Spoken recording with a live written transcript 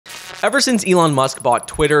Ever since Elon Musk bought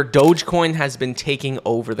Twitter, Dogecoin has been taking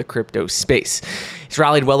over the crypto space. It's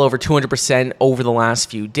rallied well over 200% over the last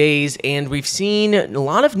few days, and we've seen a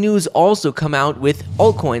lot of news also come out with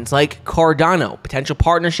altcoins like Cardano, potential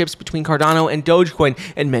partnerships between Cardano and Dogecoin,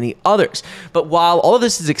 and many others. But while all of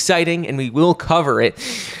this is exciting, and we will cover it,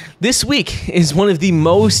 this week is one of the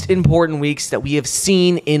most important weeks that we have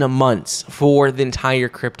seen in a month for the entire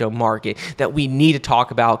crypto market that we need to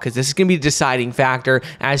talk about, because this is going to be the deciding factor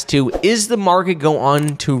as to, is the market go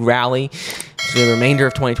on to rally for the remainder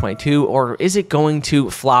of 2022, or is it going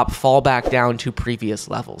to fall back down to previous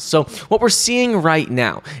levels? So what we're seeing right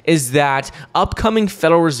now is that upcoming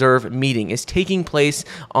Federal Reserve meeting is taking place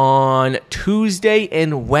on Tuesday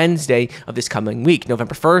and Wednesday of this coming week,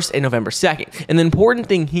 November 1st and November 2nd. And the important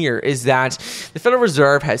thing here is that the Federal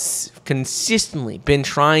Reserve has consistently been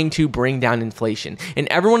trying to bring down inflation, and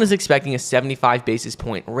everyone is expecting a 75 basis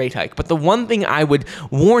point rate hike. But the one thing I would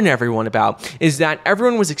warn everyone about is that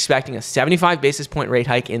everyone was expecting a 75 basis point rate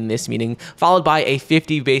hike in this meeting, followed by a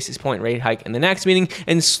 50 basis point rate hike in the next meeting,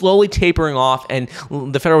 and slowly tapering off, and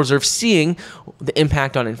the Federal Reserve seeing the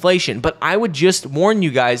impact on inflation. But I would just warn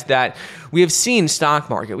you guys that we have seen stock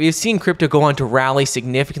market, we have seen crypto go on to rally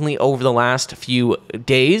significantly over the last few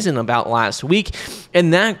days and about last week,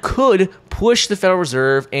 and that could push the Federal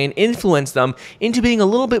Reserve and influence them into being a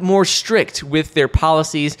little bit more strict with their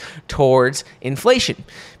policies towards inflation.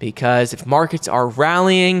 Because if markets are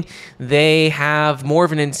rallying, they have more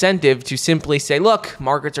of an incentive to simply say, look,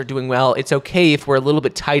 markets are doing well, it's okay if we're a little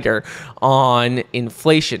bit tighter on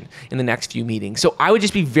inflation in the next few meetings. So I would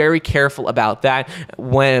just be very careful about that.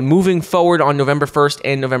 When moving forward on November 1st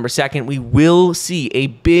and November 2nd, we will see a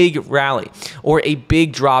big rally or a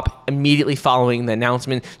big drop immediately following the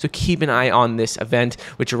announcement. So keep an eye on this event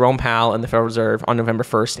with Jerome Powell and the Federal Reserve on November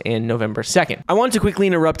 1st and November 2nd. I want to quickly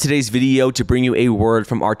interrupt today's video to bring you a word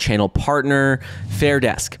from our channel partner,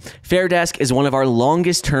 Fairdesk. Fairdesk is one of our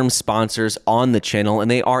longest term sponsors on the channel, and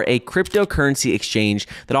they are a cryptocurrency exchange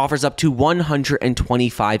that offers up to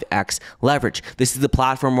 125x leverage. This is the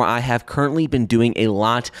platform where I have currently been doing a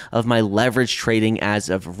lot of my leverage trading as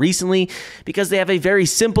of recently, because they have a very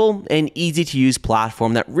simple and easy to use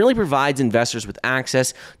platform that really provides investors with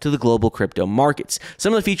access to the global crypto markets.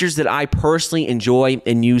 Some of the features that I personally enjoy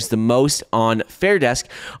and use the most on Fairdesk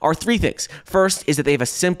are three things. First is that they have a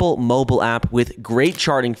simple mobile app with great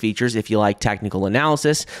charting features if you like technical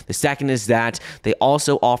analysis. The second is that they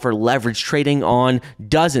also offer leverage trading on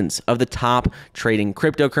dozens of the top trading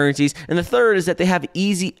cryptocurrencies. And the third is that they have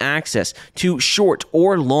easy access to short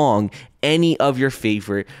or long any of your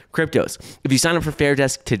favorite cryptos. If you sign up for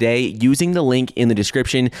Fairdesk today using the link in the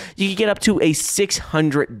description, you can get up to a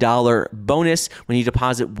 $600 bonus when you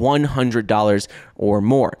deposit $100 or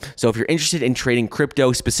more. So if you're interested in trading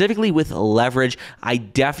crypto specifically with leverage, I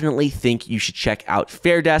definitely think you should check out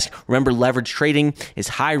Fairdesk. Remember, leverage trading is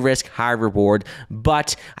high risk, high reward,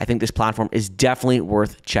 but I think this platform is definitely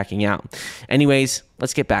worth checking out. Anyways,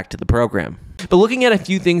 let's get back to the program. But looking at a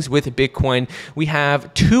few things with Bitcoin, we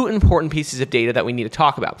have two important pieces of data that we need to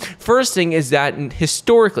talk about. First thing is that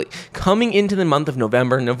historically, coming into the month of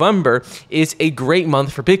November, November is a great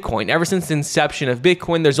month for Bitcoin. Ever since the inception of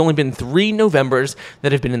Bitcoin, there's only been 3 Novembers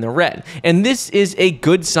that have been in the red. And this is a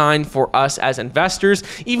good sign for us as investors,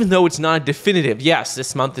 even though it's not a definitive, yes,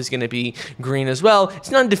 this month is going to be green as well.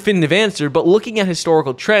 It's not a definitive answer, but looking at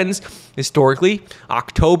historical trends, historically,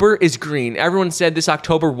 October is green. Everyone said this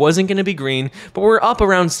October wasn't going to be green, but we're up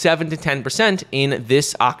around 7 to 10% in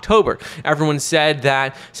this October. Everyone said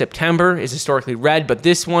that September is historically red, but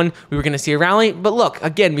this one, we were going to see a rally. But look,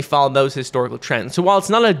 again, we followed those historical trends. So while it's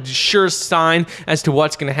not a sure sign as to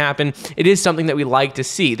what's going to happen, it is something that we like to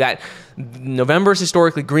see, that November is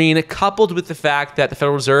historically green, coupled with the fact that the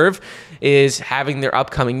Federal Reserve is having their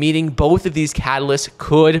upcoming meeting. Both of these catalysts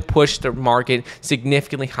could push the market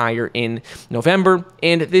significantly higher in November,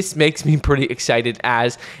 and this makes me pretty excited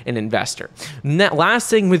as an investor. And that last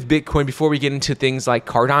thing with Bitcoin, before we get into things like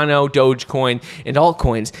Cardano, Dogecoin, and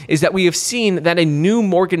altcoins, is that we have seen that a new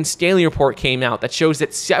Morgan Stanley report came out that shows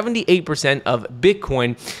that 78% of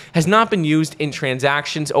Bitcoin has not been used in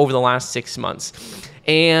transactions over the last 6 months.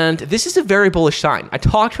 And this is a very bullish sign. I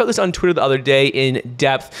talked about this on Twitter the other day in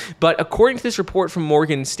depth, but according to this report from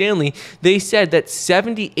Morgan Stanley, they said that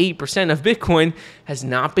 78% of Bitcoin has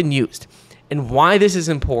not been used. And why this is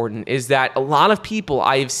important is that a lot of people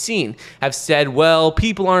I have seen have said, well,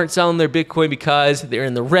 people aren't selling their Bitcoin because they're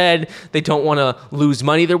in the red. They don't want to lose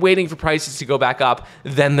money. They're waiting for prices to go back up.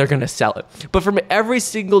 Then they're going to sell it. But from every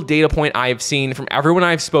single data point I have seen, from everyone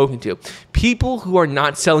I've spoken to, people who are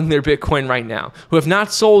not selling their Bitcoin right now, who have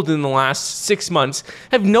not sold in the last 6 months,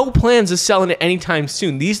 have no plans of selling it anytime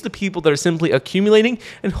soon. These are the people that are simply accumulating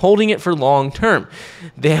and holding it for long term.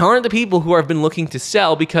 They aren't the people who have been looking to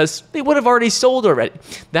sell because they would have already sold already.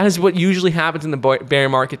 That is what usually happens in the bear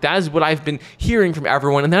market. That is what I've been hearing from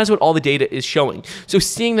everyone, and that is what all the data is showing. So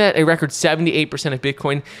seeing that a record 78% of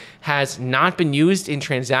Bitcoin has not been used in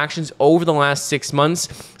transactions over the last 6 months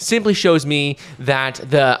simply shows me that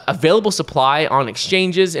the available supply on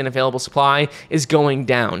exchanges and available supply is going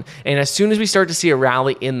down. And as soon as we start to see a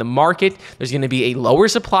rally in the market, there's going to be a lower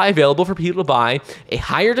supply available for people to buy, a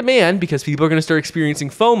higher demand because people are going to start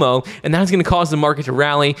experiencing FOMO, and that's going to cause the market to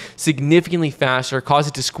rally significantly faster, cause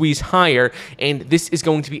it to squeeze higher, and this is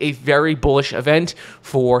going to be a very bullish event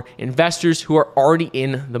for investors who are already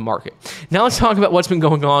in the market. Now let's talk about what's been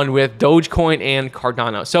going on with Dogecoin and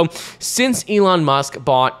Cardano. So since Elon Musk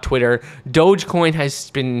bought Twitter, Dogecoin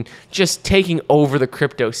has been just taking over the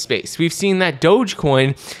crypto space. We've seen that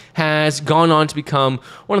Dogecoin has gone on to become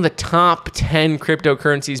one of the top 10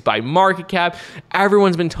 cryptocurrencies by market cap.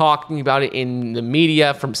 Everyone's been talking about it in the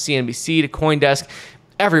media, from CNBC to CoinDesk,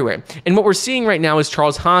 everywhere. And what we're seeing right now is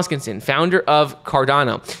Charles Hoskinson, founder of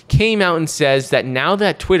Cardano, came out and says that now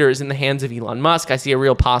that Twitter is in the hands of Elon Musk, I see a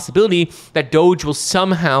real possibility that Doge will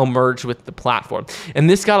somehow merge with the platform. And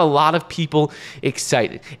this got a lot of people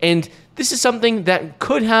excited. And this is something that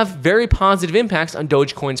could have very positive impacts on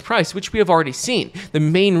Dogecoin's price, which we have already seen. The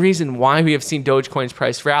main reason why we have seen Dogecoin's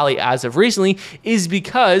price rally as of recently is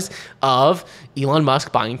because of Elon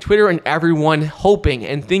Musk buying Twitter and everyone hoping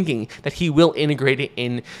and thinking that he will integrate it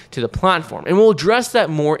into the platform. And we'll address that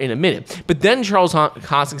more in a minute. But then Charles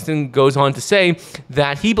Hoskinson goes on to say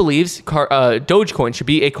that he believes Dogecoin should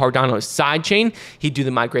be a Cardano sidechain. He'd do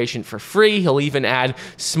the migration for free. He'll even add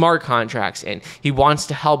smart contracts in. He wants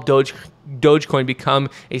to help Dogecoin become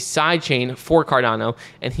a sidechain for Cardano,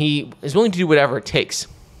 and he is willing to do whatever it takes.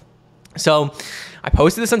 So I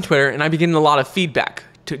posted this on Twitter, and I've been getting a lot of feedback.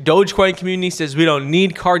 The Dogecoin community says we don't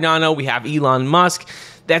need Cardano. We have Elon Musk.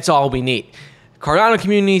 That's all we need. Cardano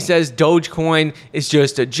community says Dogecoin is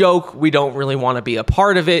just a joke. We don't really want to be a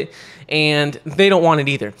part of it, and they don't want it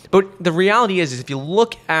either. But the reality is if you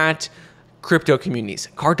look at crypto communities,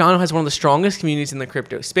 Cardano has one of the strongest communities in the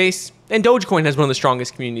crypto space, and Dogecoin has one of the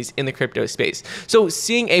strongest communities in the crypto space. So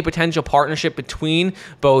seeing a potential partnership between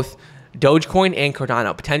both Dogecoin and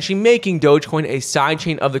Cardano, potentially making Dogecoin a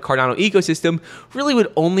sidechain of the Cardano ecosystem, really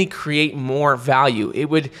would only create more value. It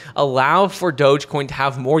would allow for Dogecoin to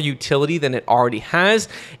have more utility than it already has,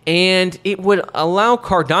 and it would allow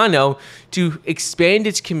Cardano to expand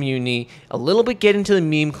its community a little bit, get into the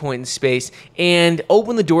meme coin space, and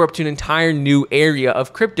open the door up to an entire new area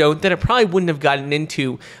of crypto that it probably wouldn't have gotten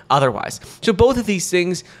into otherwise. So both of these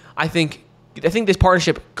things, I think this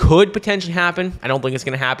partnership could potentially happen. I don't think it's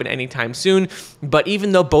going to happen anytime soon, but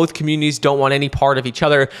even though both communities don't want any part of each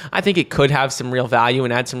other, I think it could have some real value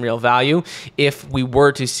and add some real value if we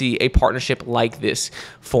were to see a partnership like this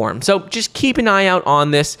form. So just keep an eye out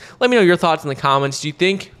on this. Let me know your thoughts in the comments. Do you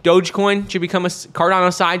think Dogecoin should become a Cardano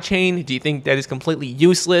sidechain? Do you think that is completely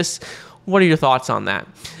useless? What are your thoughts on that?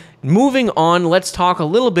 Moving on, let's talk a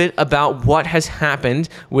little bit about what has happened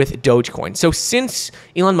with Dogecoin. So since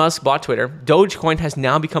Elon Musk bought Twitter, Dogecoin has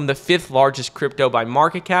now become the 5th largest crypto by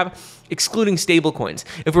market cap, excluding stablecoins.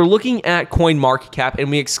 If we're looking at coin market cap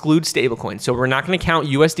and we exclude stablecoins, so we're not going to count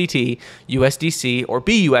USDT, USDC, or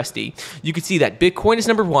BUSD, you can see that Bitcoin is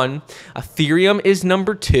number 1, Ethereum is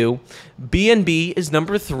number 2, BNB is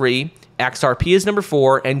number 3, XRP is number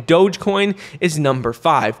 4, and Dogecoin is number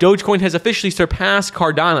 5. Dogecoin has officially surpassed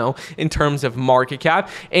Cardano in terms of market cap,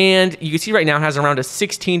 and you can see right now it has around a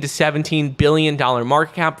 $16 to $17 billion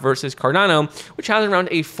market cap versus Cardano, which has around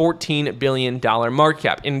a $14 billion market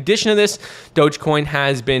cap. In addition to this, Dogecoin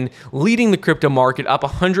has been leading the crypto market, up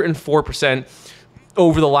 104%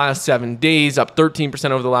 over the last 7 days, up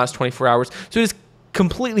 13% over the last 24 hours. So it has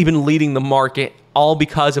completely been leading the market, all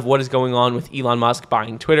because of what is going on with Elon Musk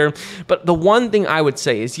buying Twitter. But the one thing I would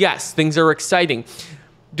say is, yes, things are exciting.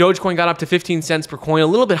 Dogecoin got up to 15 cents per coin, a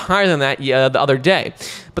little bit higher than that the other day.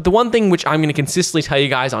 But the one thing which I'm going to consistently tell you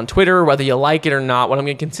guys on Twitter, whether you like it or not, what I'm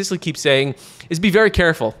going to consistently keep saying is be very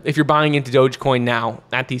careful if you're buying into Dogecoin now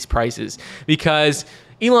at these prices, because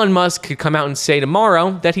Elon Musk could come out and say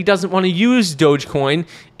tomorrow that he doesn't want to use Dogecoin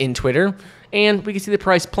in Twitter, and we can see the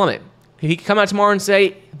price plummet. He could come out tomorrow and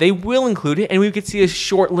say they will include it, and we could see a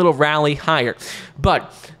short little rally higher.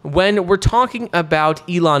 But when we're talking about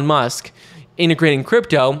Elon Musk integrating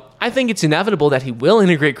crypto, I think it's inevitable that he will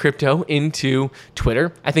integrate crypto into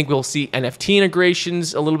Twitter. I think we'll see NFT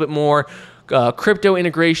integrations a little bit more, crypto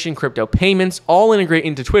integration, crypto payments, all integrate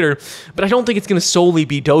into Twitter, but I don't think it's going to solely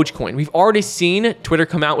be Dogecoin. We've already seen Twitter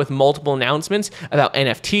come out with multiple announcements about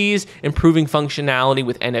NFTs, improving functionality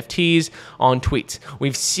with NFTs on tweets.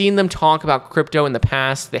 We've seen them talk about crypto in the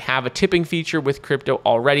past. They have a tipping feature with crypto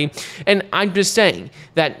already, and I'm just saying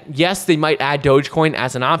that yes, they might add Dogecoin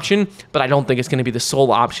as an option, but I don't think it's going to be the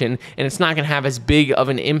sole option, and it's not going to have as big of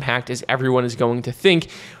an impact as everyone is going to think.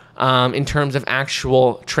 In terms of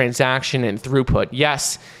actual transaction and throughput.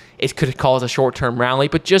 Yes, it could cause a short-term rally,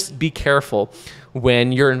 but just be careful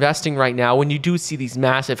when you're investing right now, when you do see these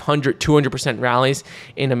massive 100, 200% rallies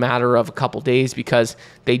in a matter of a couple days, because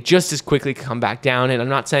they just as quickly come back down. And I'm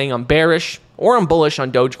not saying I'm bearish or I'm bullish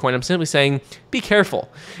on Dogecoin. I'm simply saying be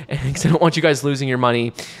careful, because I don't want you guys losing your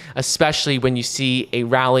money, especially when you see a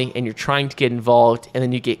rally and you're trying to get involved and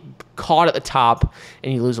then you get caught at the top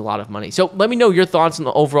and you lose a lot of money. So let me know your thoughts on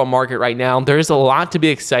the overall market right now. There is a lot to be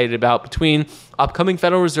excited about between upcoming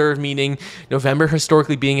Federal Reserve meeting, November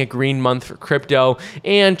historically being a green month for crypto,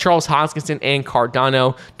 and Charles Hoskinson and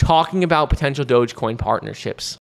Cardano talking about potential Dogecoin partnerships.